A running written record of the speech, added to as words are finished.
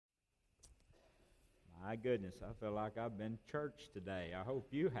My goodness, I feel like I've been to church today. I hope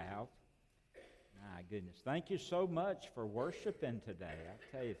you have. My goodness. Thank you so much for worshiping today.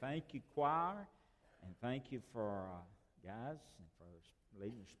 I tell you, thank you, choir, and thank you for guys and for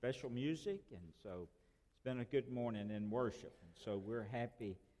leading special music. And so it's been a good morning in worship. And so we're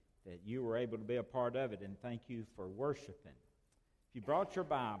happy that you were able to be a part of it, and thank you for worshiping. If you brought your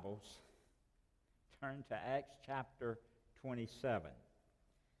Bibles, turn to Acts chapter 27.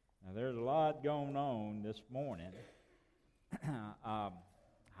 Now, there's a lot going on this morning.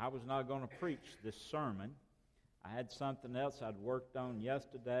 I was not going to preach this sermon. I had something else I'd worked on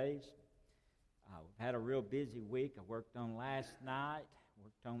yesterday's. We've had a real busy week. I worked on last night,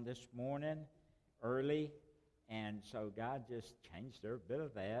 worked on this morning early, and so God just changed every bit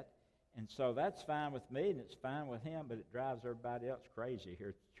of that. And so that's fine with me, and it's fine with him, but it drives everybody else crazy here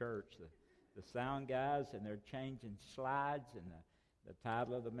at the church. The sound guys, and they're changing slides, and the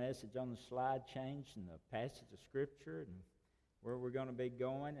title of the message on the slide changed, and the passage of Scripture, and where we're going to be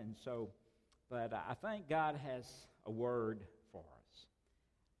going. And so, but I think God has a word for us.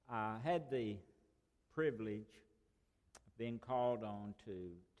 I had the privilege of being called on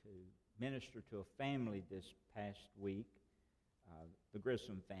to minister to a family this past week, the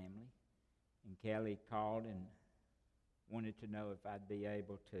Grissom family. And Kelly called and wanted to know if I'd be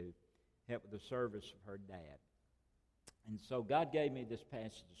able to help with the service of her dad. And so God gave me this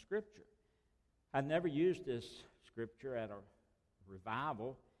passage of Scripture. I'd never used this Scripture at a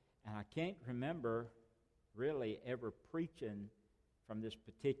revival, and I can't remember really ever preaching from this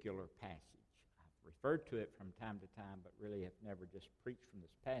particular passage. I've referred to it from time to time, but really have never just preached from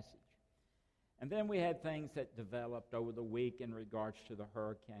this passage. And then we had things that developed over the week in regards to the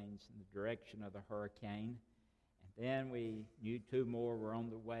hurricanes and the direction of the hurricane. And then we knew two more were on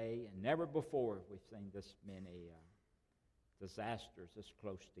the way, and never before have we seen this many disasters this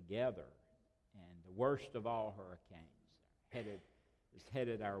close together. And the worst of all hurricanes is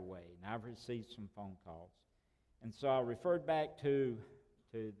headed our way. And I've received some phone calls. And so I referred back to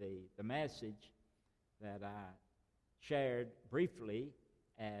the message that I shared briefly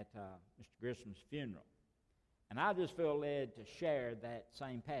at Mr. Grissom's funeral. And I just feel led to share that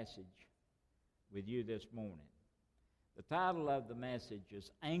same passage with you this morning. The title of the message is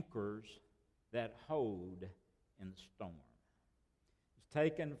Anchors That Hold in the Storm. It's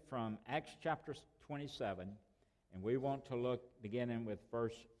taken from Acts chapter 27, and we want to look beginning with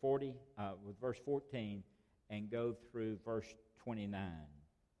verse 14 and go through verse 29.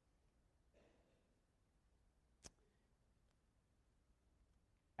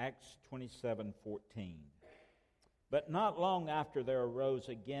 Acts 27:14. But not long after there arose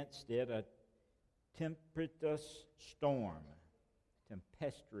against it a tempestuous storm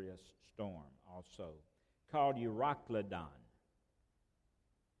also, called Euroclydon.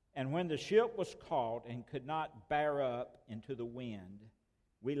 And when the ship was caught and could not bear up into the wind,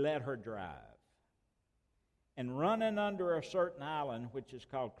 we let her drive. And running under a certain island, which is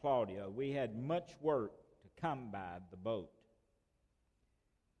called Claudia, we had much work to come by the boat.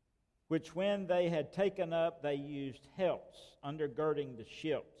 Which when they had taken up, they used helps, undergirding the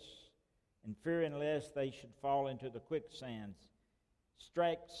ships, and fearing lest they should fall into the quicksands,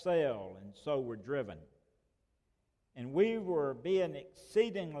 struck sail, and so were driven. And we were being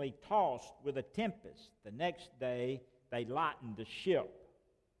exceedingly tossed with a tempest. The next day they lightened the ship.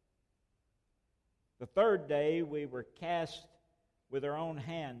 The third day we were cast with our own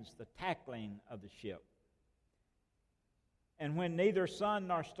hands the tackling of the ship. And when neither sun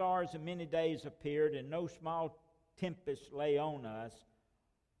nor stars in many days appeared, and no small tempest lay on us,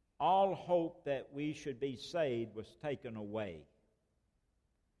 all hope that we should be saved was taken away.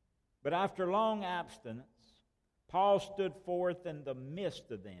 But after long abstinence, Paul stood forth in the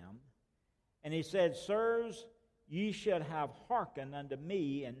midst of them, and he said, Sirs, ye should have hearkened unto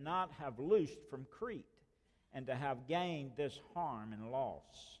me, and not have loosed from Crete, and to have gained this harm and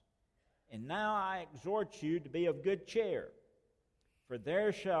loss. And now I exhort you to be of good cheer, for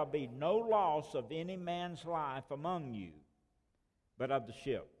there shall be no loss of any man's life among you, but of the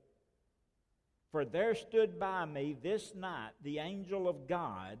ship. For there stood by me this night the angel of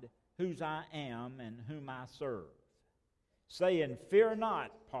God, whose I am and whom I serve, saying, Fear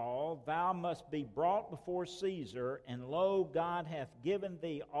not, Paul, thou must be brought before Caesar, and lo, God hath given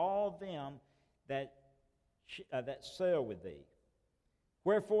thee all them that sail with thee.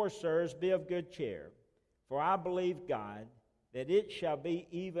 Wherefore, sirs, be of good cheer, for I believe God, that it shall be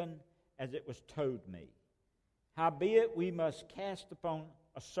even as it was told me. Howbeit we must cast upon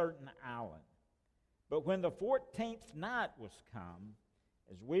a certain island. But when the 14th night was come,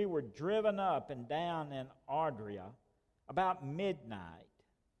 as we were driven up and down in Ardria, about midnight,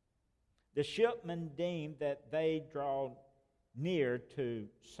 The shipmen deemed that they draw near to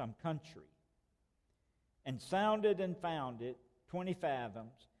some country, and sounded and found it 20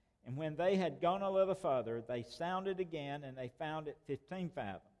 fathoms. And when they had gone a little further, they sounded again, and they found it 15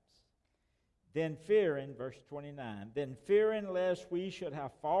 fathoms. Then fearing, verse 29, then fearing lest we should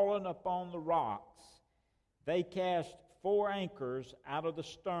have fallen upon the rocks, they cast 4 anchors out of the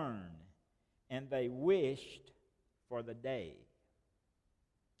stern, and they wished for the day.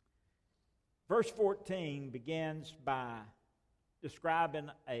 Verse 14 begins by describing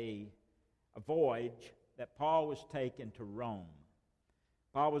a voyage that Paul was taking to Rome.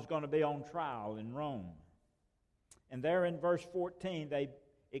 Paul was going to be on trial in Rome. And there in verse 14, they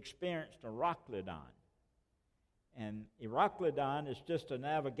experienced Euroclydon. And Euroclydon is just a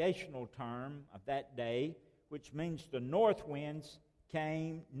navigational term of that day, which means the north winds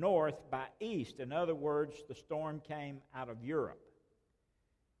came north by east. In other words, the storm came out of Europe.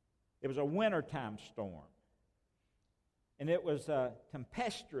 It was a wintertime storm. And it was a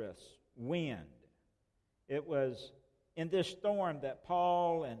tempestuous wind. It was in this storm that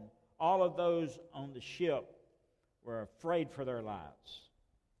Paul and all of those on the ship were afraid for their lives.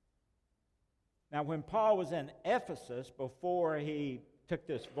 Now, when Paul was in Ephesus, before he took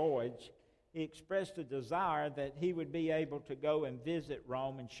this voyage, he expressed a desire that he would be able to go and visit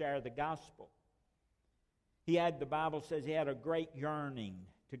Rome and share the gospel. The Bible says he had a great yearning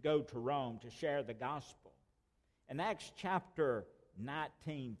to go to Rome to share the gospel. In Acts chapter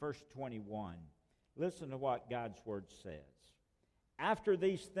 19, verse 21, listen to what God's word says. After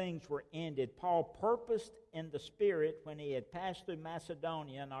these things were ended, Paul purposed in the Spirit, when he had passed through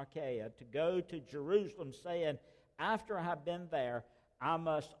Macedonia and Achaia, to go to Jerusalem, saying, after I have been there, I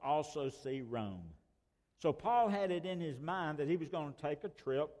must also see Rome. So Paul had it in his mind that he was going to take a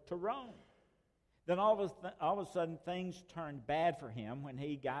trip to Rome. Then all of a sudden, things turned bad for him when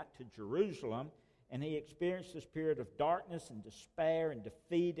he got to Jerusalem, and he experienced this period of darkness and despair and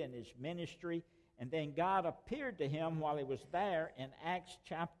defeat in his ministry. And then God appeared to him while he was there in Acts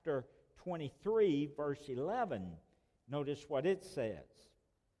chapter 23, verse 11. Notice what it says.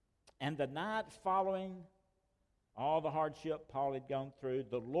 And the night following all the hardship Paul had gone through,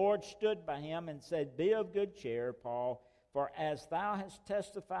 the Lord stood by him and said, be of good cheer, Paul, for as thou hast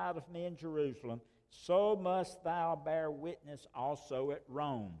testified of me in Jerusalem, so must thou bear witness also at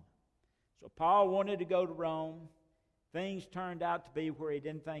Rome. So Paul wanted to go to Rome. Things turned out to be where he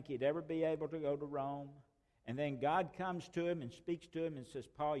didn't think he'd ever be able to go to Rome. And then God comes to him and speaks to him and says,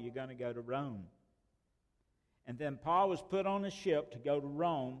 Paul, you're going to go to Rome. And then Paul was put on a ship to go to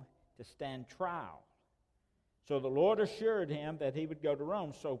Rome to stand trial. So the Lord assured him that he would go to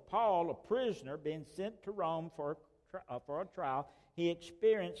Rome. So Paul, a prisoner, being sent to Rome for a trial, he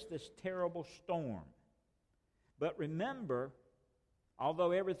experienced this terrible storm. But remember,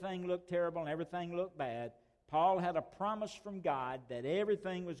 although everything looked terrible and everything looked bad, Paul had a promise from God that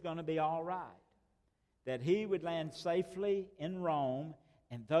everything was going to be all right, that he would land safely in Rome,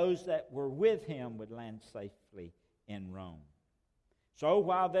 and those that were with him would land safely in Rome. So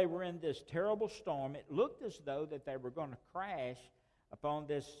while they were in this terrible storm, it looked as though that they were going to crash upon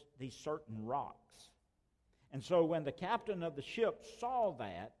these certain rocks. And so when the captain of the ship saw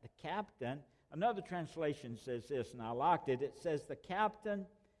that, the captain, another translation says this, and I liked it, it says the captain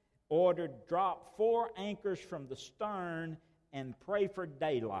ordered, drop 4 anchors from the stern and pray for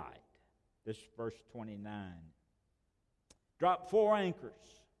daylight. This is verse 29. Drop 4 anchors.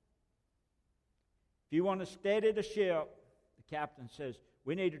 If you want to steady the ship, the captain says,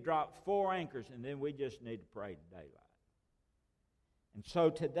 we need to drop 4 anchors, and then we just need to pray to daylight. And so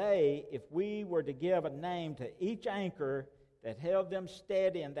today, if we were to give a name to each anchor that held them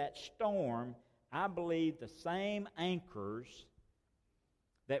steady in that storm, I believe the same anchors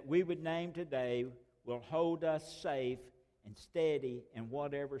that we would name today will hold us safe and steady in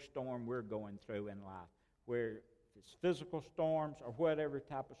whatever storm we're going through in life, where it's physical storms or whatever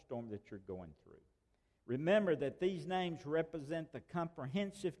type of storm that you're going through. Remember that these names represent the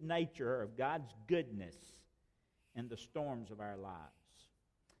comprehensive nature of God's goodness in the storms of our lives.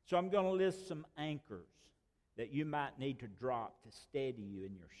 So I'm going to list some anchors that you might need to drop to steady you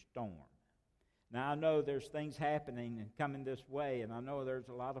in your storm. Now, I know there's things happening and coming this way, and I know there's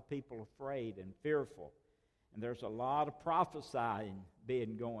a lot of people afraid and fearful, and there's a lot of prophesying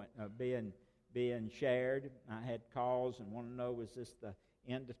being shared. I had calls and want to know, is this the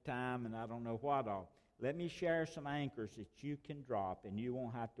end of time, and I don't know what all. Let me share some anchors that you can drop, and you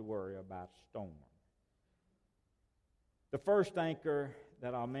won't have to worry about a storm. The first anchor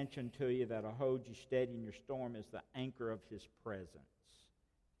that I'll mention to you that'll hold you steady in your storm is the anchor of His presence.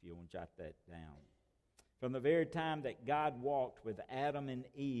 If you want to jot that down. From the very time that God walked with Adam and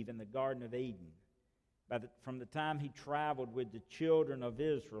Eve in the Garden of Eden, from the time he traveled with the children of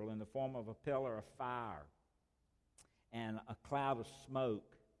Israel in the form of a pillar of fire and a cloud of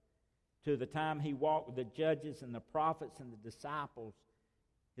smoke, to the time he walked with the judges and the prophets and the disciples,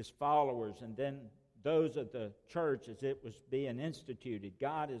 his followers, and then those of the church as it was being instituted,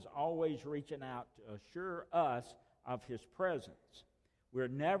 God is always reaching out to assure us of his presence. We're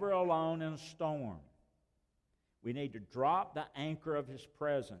never alone in a storm. We need to drop the anchor of his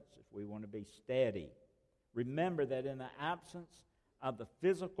presence if we want to be steady. Remember that in the absence of the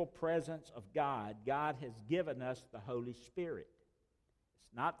physical presence of God, God has given us the Holy Spirit.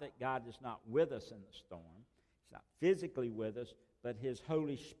 It's not that God is not with us in the storm. He's not physically with us, but his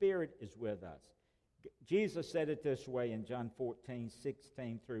Holy Spirit is with us. Jesus said it this way in John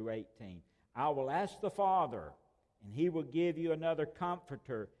 14:16 through 18. I will ask the Father, and he will give you another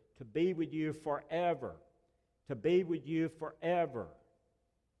comforter to be with you forever. To be with you forever.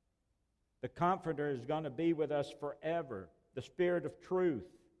 The Comforter is going to be with us forever. The Spirit of truth.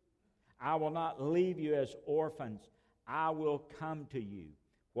 I will not leave you as orphans. I will come to you.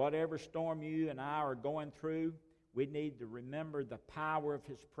 Whatever storm you and I are going through, we need to remember the power of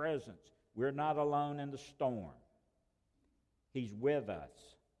his presence. We're not alone in the storm. He's with us.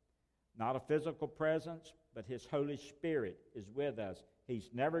 Not a physical presence, but his Holy Spirit is with us. He's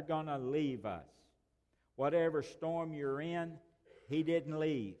never going to leave us. Whatever storm you're in, he didn't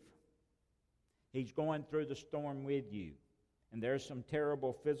leave. He's going through the storm with you. And there's some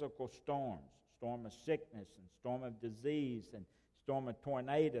terrible physical storms. Storm of sickness and storm of disease and storm of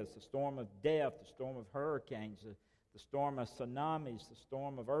tornadoes, the storm of death, the storm of hurricanes, the storm of tsunamis, the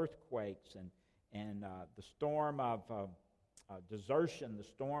storm of earthquakes, and the storm of desertion, the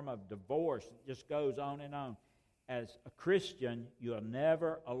storm of divorce. It just goes on and on. As a Christian, you are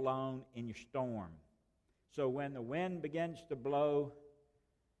never alone in your storm. So when the wind begins to blow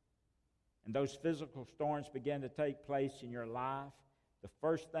and those physical storms begin to take place in your life, the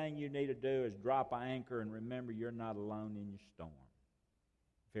first thing you need to do is drop an anchor and remember you're not alone in your storm.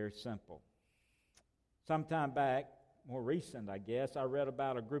 Very simple. Sometime back, more recent I guess, I read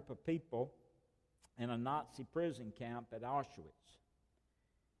about a group of people in a Nazi prison camp at Auschwitz.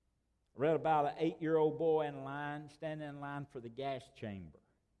 I read about an 8-year-old boy standing in line for the gas chamber.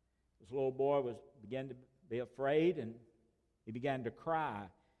 This little boy began to be afraid, and he began to cry.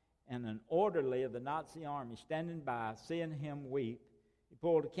 And an orderly of the Nazi army standing by, seeing him weep, he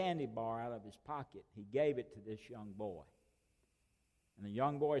pulled a candy bar out of his pocket. He gave it to this young boy. And the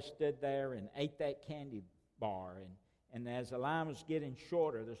young boy stood there and ate that candy bar. And as the line was getting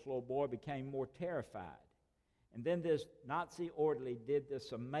shorter, this little boy became more terrified. And then this Nazi orderly did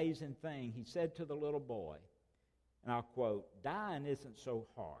this amazing thing. He said to the little boy, and I'll quote, "Dying isn't so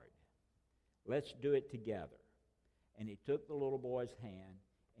hard. Let's do it together." And he took the little boy's hand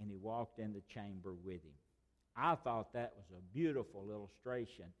and he walked in the chamber with him. I thought that was a beautiful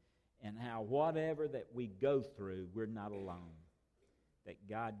illustration and how whatever that we go through, we're not alone. That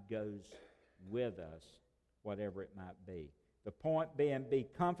God goes with us, whatever it might be. The point being, be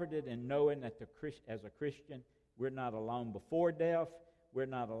comforted in knowing that as a Christian, we're not alone before death, we're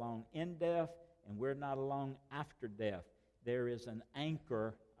not alone in death, and we're not alone after death. There is an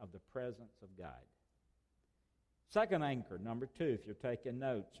anchor of the presence of God. Second anchor, number 2, if you're taking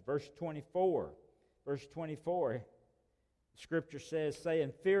notes. Verse 24. Verse 24, Scripture says,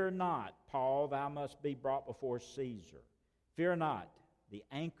 saying, "Fear not, Paul, thou must be brought before Caesar." Fear not, the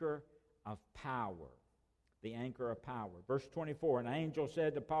anchor of power. The anchor of power. Verse 24, an angel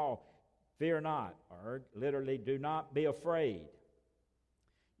said to Paul, "Fear not," or literally, do not be afraid.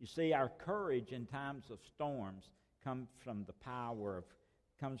 You see, our courage in times of storms comes from the power of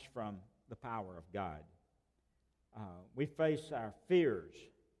God. We face our fears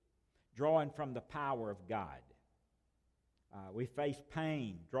drawing from the power of God. We face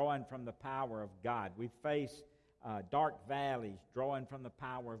pain drawing from the power of God. We face dark valleys drawing from the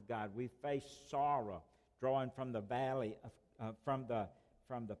power of God. We face sorrow drawing from the valley from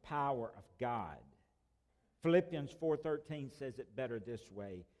the power of God. Philippians 4:13 says it better this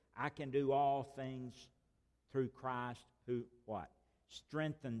way: I can do all things through Christ who what?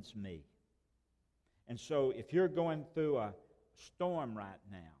 Strengthens me. And so if you're going through a storm right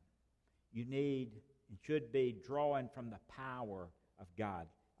now, you need and should be drawing from the power of God,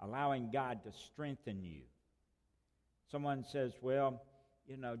 allowing God to strengthen you. Someone says, well,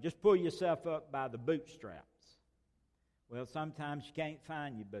 just pull yourself up by the bootstraps. Well, sometimes you can't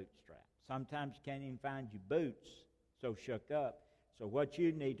find your bootstraps. Sometimes you can't even find your boots, so shook up. So what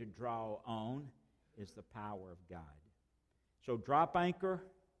you need to draw on is the power of God. So drop anchor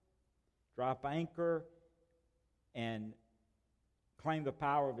and claim the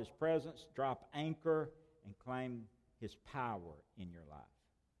power of His presence, drop anchor, and claim His power in your life.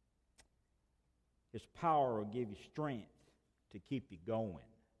 His power will give you strength to keep you going.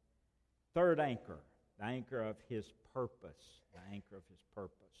 Third anchor, the anchor of His purpose. The anchor of His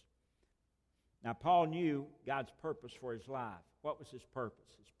purpose. Now, Paul knew God's purpose for his life. What was his purpose?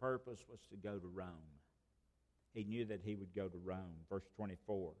 His purpose was to go to Rome. He knew that he would go to Rome. Verse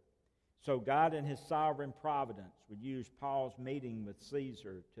 24. So God in His sovereign providence would use Paul's meeting with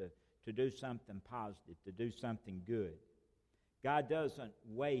Caesar to do something positive, to do something good. God doesn't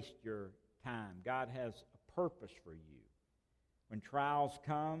waste your time. God has a purpose for you. When trials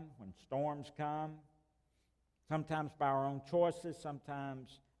come, when storms come, sometimes by our own choices,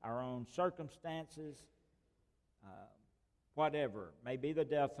 sometimes our own circumstances, whatever. It may be the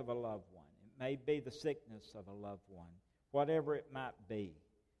death of a loved one. It may be the sickness of a loved one. Whatever it might be,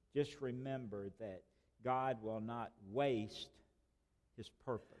 just remember that God will not waste His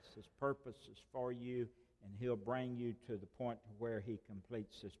purpose. His purpose is for you, and He'll bring you to the point where He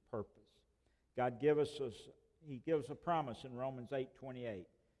completes His purpose. God He gives a promise in Romans 8:28,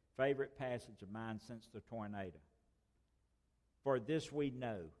 favorite passage of mine since the tornado. For this we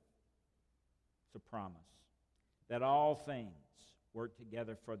know, it's a promise, that all things work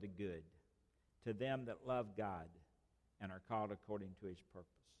together for the good to them that love God and are called according to His purpose.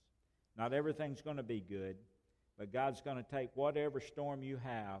 Not everything's going to be good, but God's going to take whatever storm you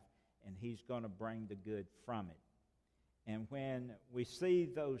have, and He's going to bring the good from it. And when we see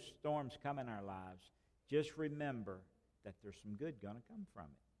those storms come in our lives, just remember that there's some good going to come from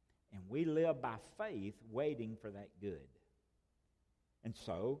it. And we live by faith waiting for that good. And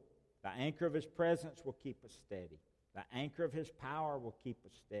so, the anchor of His presence will keep us steady. The anchor of His power will keep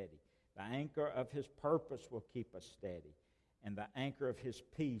us steady. The anchor of His purpose will keep us steady. And the anchor of His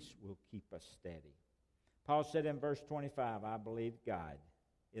peace will keep us steady. Paul said in verse 25, I believe God.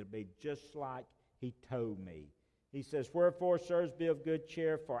 It'll be just like He told me. He says, wherefore, sirs, be of good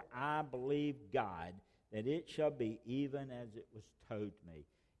cheer, for I believe God, that it shall be even as it was told me.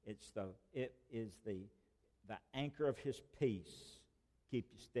 It is the anchor of His peace. Keep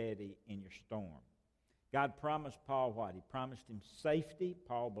you steady in your storm. God promised Paul what? He promised him safety.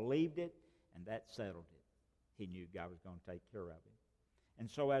 Paul believed it, and that settled it. He knew God was going to take care of him. And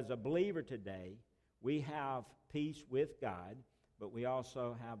so as a believer today, we have peace with God, but we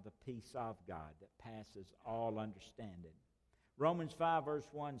also have the peace of God that passes all understanding. Romans 5 verse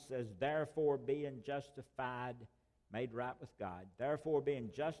 1 says, therefore being justified, made right with God, therefore being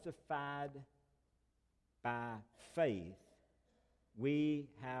justified by faith, we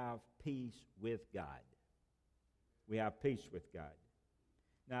have peace with God. We have peace with God.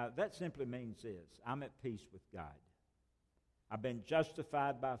 Now, that simply means this. I'm at peace with God. I've been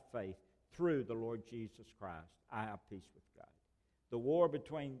justified by faith through the Lord Jesus Christ. I have peace with God. The war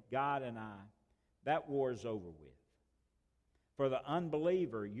between God and I, that war is over with. For the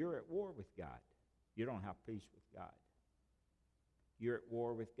unbeliever, you're at war with God. You don't have peace with God. You're at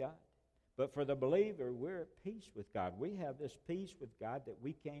war with God. But for the believer, we're at peace with God. We have this peace with God that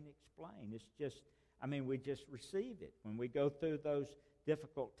we can't explain. It's just, we just receive it. When we go through those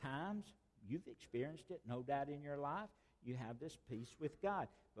difficult times, you've experienced it, no doubt, in your life. You have this peace with God.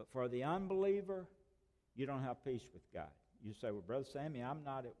 But for the unbeliever, you don't have peace with God. You say, well, Brother Sammy, I'm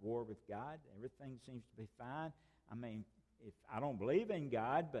not at war with God. Everything seems to be fine. If I don't believe in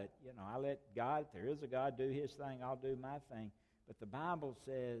God, but, I let God, if there is a God, do His thing, I'll do my thing. But the Bible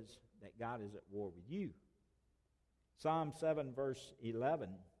says that God is at war with you. Psalm 7, verse 11,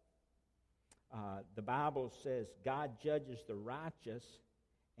 the Bible says, God judges the righteous,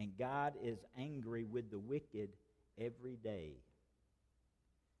 and God is angry with the wicked every day.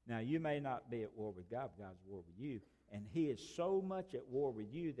 Now, you may not be at war with God, but God's at war with you. And He is so much at war with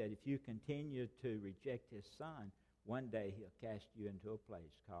you that if you continue to reject His Son, one day He'll cast you into a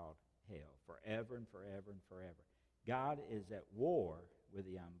place called hell, forever and forever and forever. God is at war with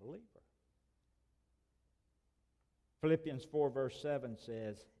the unbeliever. Philippians 4 verse 7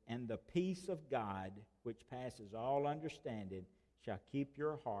 says, and the peace of God, which passes all understanding, shall keep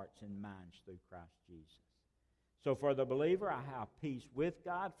your hearts and minds through Christ Jesus. So for the believer, I have peace with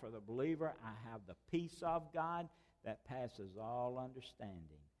God. For the believer, I have the peace of God that passes all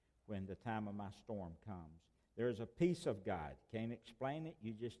understanding when the time of my storm comes. There's a peace of God. Can't explain it,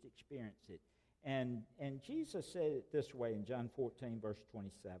 you just experience it. And Jesus said it this way in John 14, verse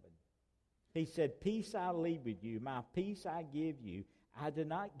 27. He said, peace I leave with you, my peace I give you. I do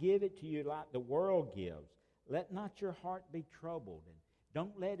not give it to you like the world gives. Let not your heart be troubled, and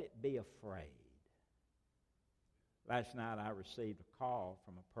don't let it be afraid. Last night I received a call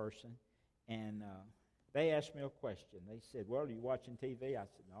from a person, and they asked me a question. They said, well, are you watching TV? I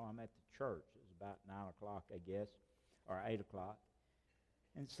said, no, I'm at the church. It was about 9 o'clock, I guess, or 8 o'clock.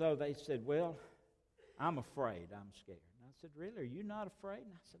 And so they said, well, I'm afraid. I'm scared. And I said, really, are you not afraid?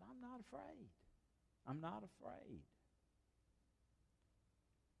 And I said, I'm not afraid. I'm not afraid.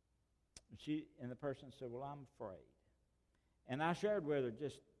 And the person said, well, I'm afraid. And I shared with her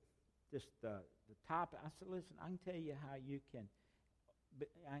just the topic. I said, listen, I can tell you how your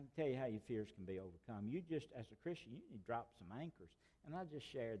fears can be overcome. You just, as a Christian, you need to drop some anchors. And I just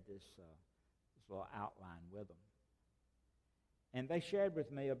shared this little outline with them. And they shared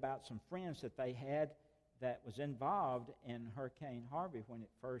with me about some friends that they had that was involved in Hurricane Harvey when it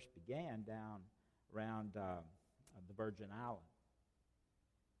first began down around the Virgin Islands.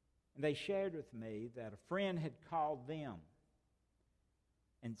 And they shared with me that a friend had called them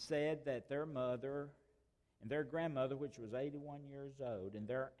and said that their mother and their grandmother, which was 81 years old, and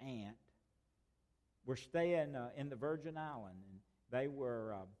their aunt were staying in the Virgin Islands, and they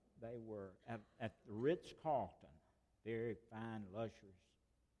were at the Ritz-Carlton, very fine, luxurious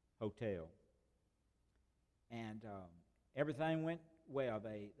hotel. And everything went well.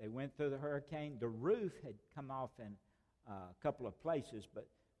 They went through the hurricane. The roof had come off in a couple of places, but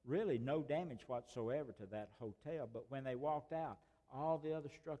really no damage whatsoever to that hotel. But when they walked out, all the other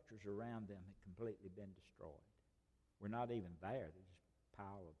structures around them had completely been destroyed. We're not even there. They're just a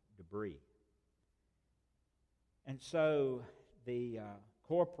pile of debris. And so the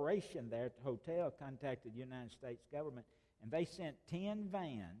corporation there at the hotel contacted the United States government, and they sent 10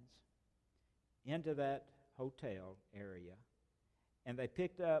 vans into that hotel area, and they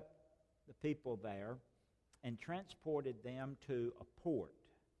picked up the people there and transported them to a port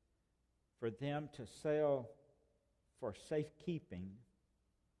for them to sell for safekeeping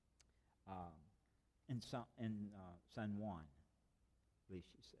in San Juan, at least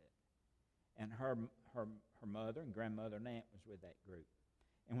she said. And her mother and grandmother and aunt was with that group.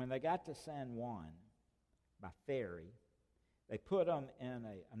 And when they got to San Juan by ferry, they put them in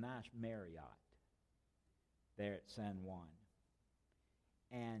a nice Marriott there at San Juan.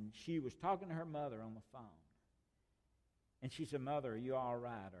 And she was talking to her mother on the phone. And she said, Mother, are you all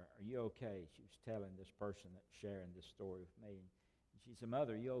right? Or are you okay? She was telling this person that was sharing this story with me. And she said,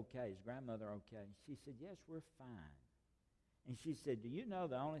 Mother, are you okay? Is grandmother okay? And she said, yes, we're fine. And she said, do you know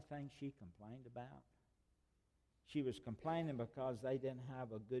the only thing she complained about? She was complaining because they didn't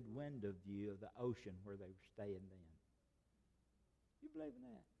have a good window view of the ocean where they were staying then. You believe in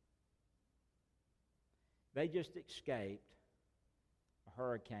that? They just escaped a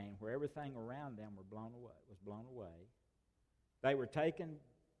hurricane where everything around them was blown away. They were taken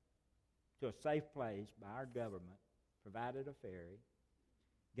to a safe place by our government, provided a ferry,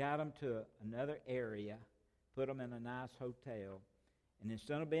 got them to another area, put them in a nice hotel, and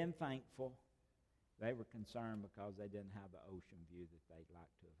instead of being thankful, they were concerned because they didn't have the ocean view that they'd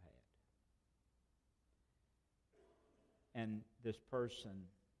like to have had. And this person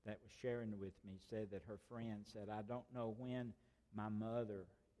that was sharing with me said that her friend said, I don't know when my mother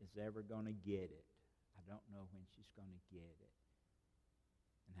is ever going to get it. I don't know when she's going to get it.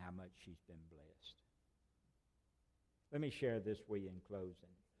 And how much she's been blessed. Let me share this with you in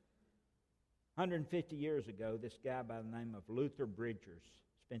closing. 150 years ago, this guy by the name of Luther Bridgers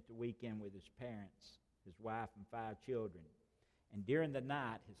spent the weekend with his parents, his wife, and 5 children. And during the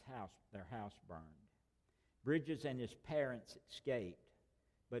night, their house burned. Bridges and his parents escaped,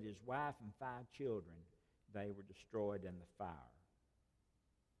 but his wife and 5 children, they were destroyed in the fire.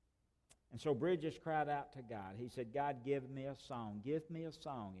 And so Bridges cried out to God. He said, God, give me a song. Give me a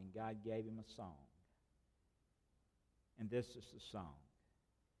song. And God gave him a song. And this is the song.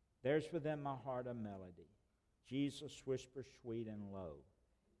 There's within my heart a melody. Jesus whispers sweet and low.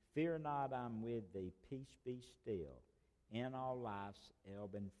 Fear not, I'm with thee. Peace be still. In all life's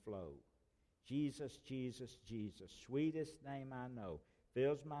ebb and flow. Jesus, Jesus, Jesus, sweetest name I know.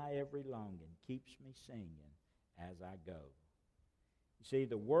 Fills my every longing. Keeps me singing as I go. You see,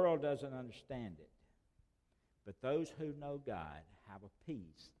 the world doesn't understand it. But those who know God have a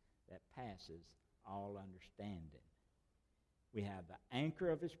peace that passes all understanding. We have the anchor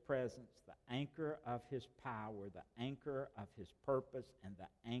of his presence, the anchor of his power, the anchor of his purpose, and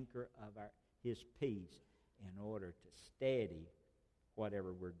the anchor of his peace in order to steady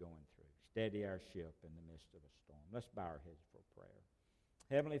whatever we're going through. Steady our ship in the midst of a storm. Let's bow our heads for prayer.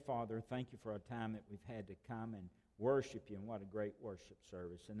 Heavenly Father, thank you for a time that we've had to come and worship you, and what a great worship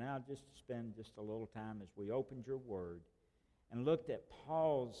service. And now just to spend just a little time as we opened your word and looked at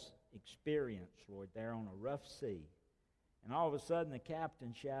Paul's experience, Lord, there on a rough sea. And all of a sudden the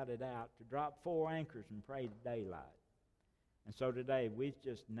captain shouted out to drop 4 anchors and pray to daylight. And so today, we've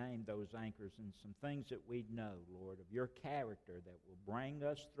just named those anchors and some things that we know, Lord, of your character that will bring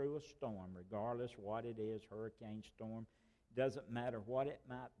us through a storm, regardless what it is, hurricane, storm. Doesn't matter what it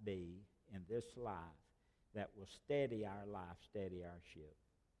might be in this life, that will steady our life, steady our ship.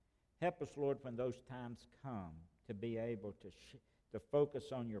 Help us, Lord, when those times come, to be able to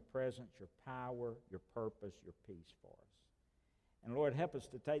focus on your presence, your power, your purpose, your peace for us. And Lord, help us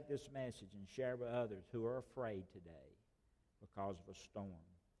to take this message and share with others who are afraid today because of a storm.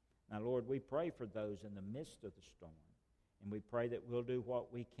 Now, Lord, we pray for those in the midst of the storm, and we pray that we'll do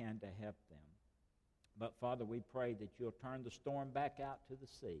what we can to help them. But, Father, we pray that you'll turn the storm back out to the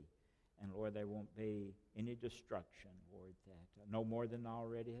sea, and, Lord, there won't be any destruction, Lord, that no more than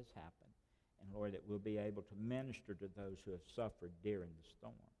already has happened. And, Lord, that we'll be able to minister to those who have suffered during the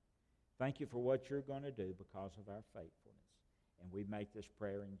storm. Thank you for what you're going to do because of our faithfulness. And we make this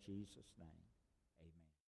prayer in Jesus' name.